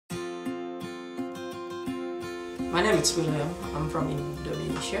My name is William. I'm from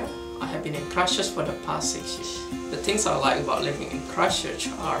Indonesia. I have been in Christchurch for the past 6 years. The things I like about living in Christchurch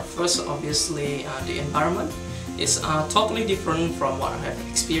are first, obviously, the environment. It's totally different from what I have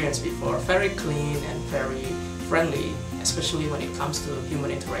experienced before. Very clean and very friendly, especially when it comes to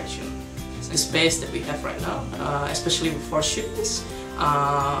human interaction. The space that we have right now, especially for students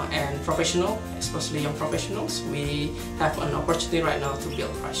and professionals, especially young professionals, we have an opportunity right now to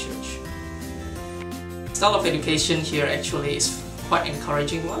build Christchurch. Style of education here actually is quite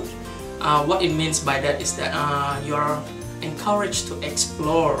encouraging one. What it means by that is that you are encouraged to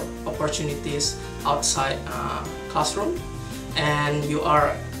explore opportunities outside classroom, and you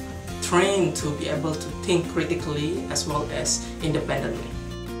are trained to be able to think critically as well as independently.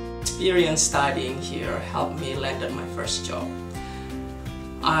 Experience studying here helped me land my first job.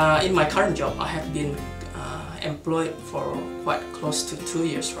 In my current job, I have been employed for quite close to 2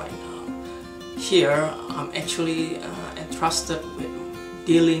 years right now. Here, I'm actually entrusted with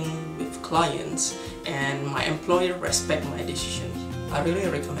dealing with clients, and my employer respects my decision. I really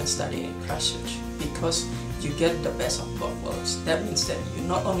recommend studying in Christchurch because you get the best of both worlds. That means that you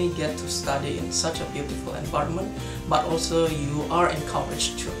not only get to study in such a beautiful environment, but also you are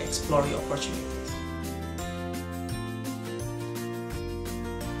encouraged to explore your opportunities.